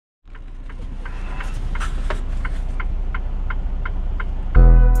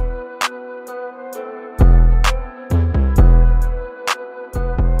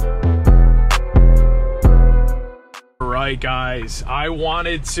guys, I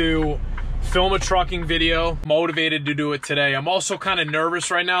wanted to film a trucking video, motivated to do it today. I'm also kind of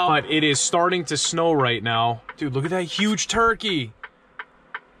nervous right now, but it is starting to snow right now. Dude, look at that huge turkey.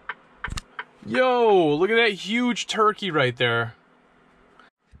 Yo, look at that huge turkey right there.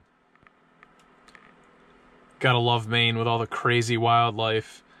 Gotta love Maine with all the crazy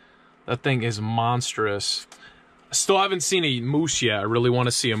wildlife. That thing is monstrous. I still haven't seen a moose yet. I really want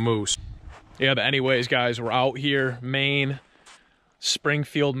to see a moose. Yeah, but anyways, guys, we're out here, Maine,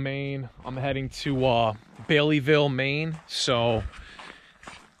 Springfield, Maine. I'm heading to Baileyville, Maine. So,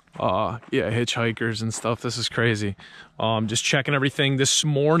 yeah, hitchhikers and stuff. This is crazy. Just checking everything. This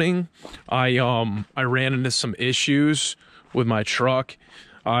morning, I ran into some issues with my truck.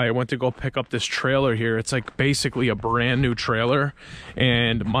 I went to go pick up this trailer here. It's like basically a brand new trailer,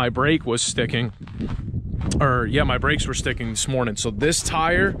 and my brake was sticking. Or yeah, my brakes were sticking this morning. So this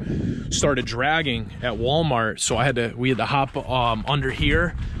tire started dragging at Walmart. So we had to hop under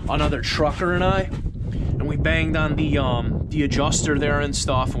here, another trucker and I, and we banged on the adjuster there and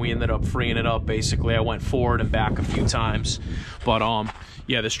stuff, and we ended up freeing it up. Basically, I went forward and back a few times, but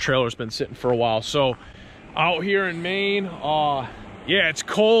yeah, this trailer's been sitting for a while. So out here in Maine, yeah, it's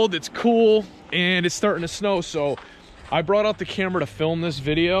cold, it's cool, and it's starting to snow. So I brought out the camera to film this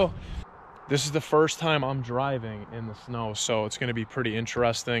video. This is the first time I'm driving in the snow, so it's gonna be pretty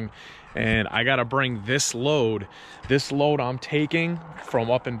interesting. And I gotta bring this load. This load I'm taking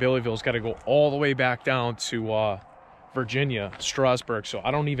from up in Baileyville has gotta go all the way back down to Virginia, Strasburg. So I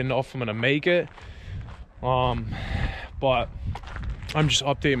don't even know if I'm gonna make it. But I'm just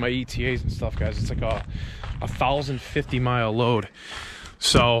updating my ETAs and stuff, guys. It's like a 1,050-mile load.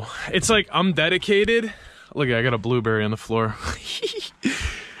 So it's like I'm dedicated. Look, I got a blueberry on the floor.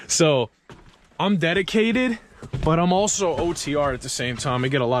 So I'm dedicated, but I'm also OTR at the same time. I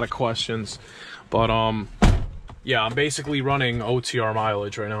get a lot of questions, but yeah, I'm basically running OTR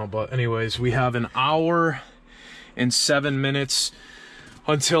mileage right now. But anyways, we have an hour and 7 minutes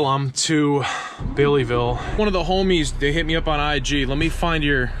until I'm to Baileyville. One of the homies, they hit me up on IG. Let me find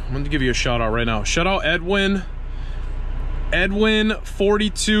I'm gonna give you a shout out right now. Shout out Edwin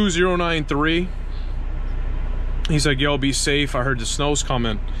 42093. He's like, yo, be safe, I heard the snow's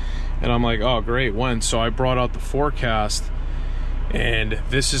coming. And I'm like, oh great, when? So I brought out the forecast, and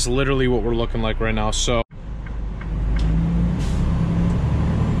this is literally what we're looking like right now. So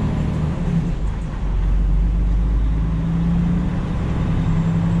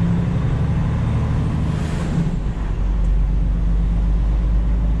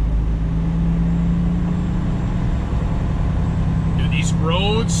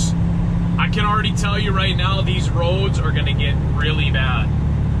roads, I can already tell you right now, these roads are gonna get really bad.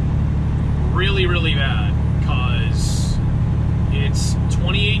 Really, really bad, because it's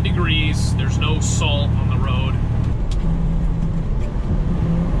 28 degrees, there's no salt on the road.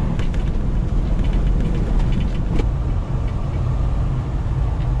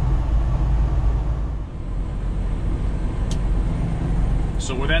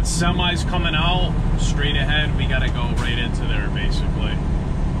 So where that semi's coming out, straight ahead, we gotta go right into there, basically,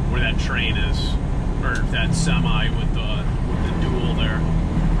 where that train is, or that semi with the dual there.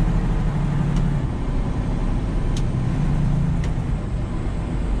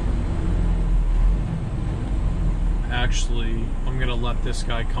 Actually, I'm gonna let this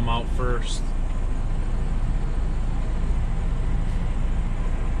guy come out first.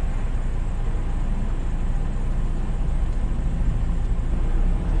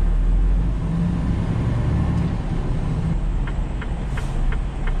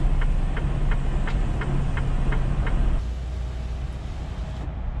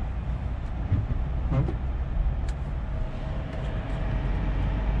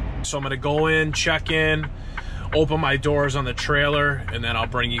 So I'm gonna go in, check in, open my doors on the trailer, and then I'll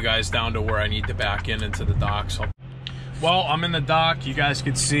bring you guys down to where I need to back into the dock. So, well, I'm in the dock. You guys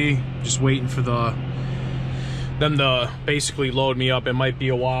can see, just waiting for them to basically load me up. It might be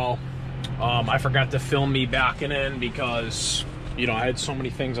a while. I forgot to film me backing in because, you know, I had so many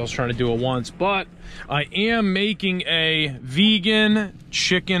things I was trying to do at once. But I am making a vegan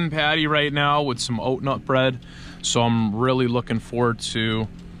chicken patty right now with some oat nut bread. So I'm really looking forward to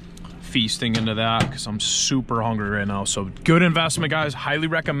feasting into that because I'm super hungry right now. So good investment, guys. Highly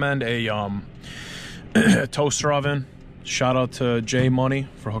recommend a toaster oven. Shout out to J Money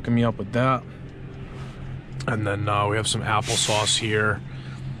for hooking me up with that. And then we have some applesauce here.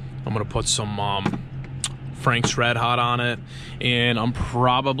 I'm gonna put some Frank's Red Hot on it, and I'm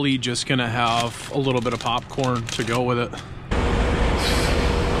probably just gonna have a little bit of popcorn to go with it.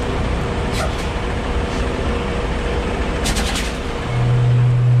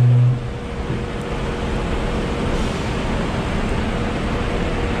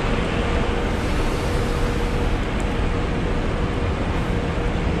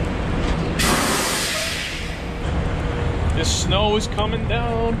 snow is coming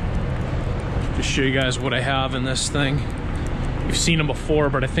down. Just show you guys what I have in this thing. You've seen them before,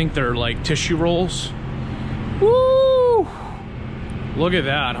 but I think they're like tissue rolls. Woo! Look at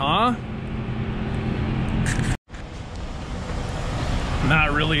that, huh?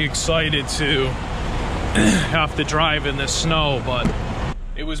 Not really excited to have to drive in this snow, but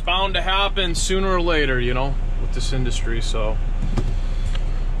it was bound to happen sooner or later, you know, with this industry, so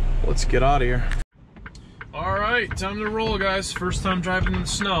let's get out of here. All right, time to roll, guys. First time driving in the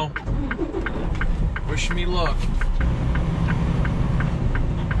snow. Wish me luck.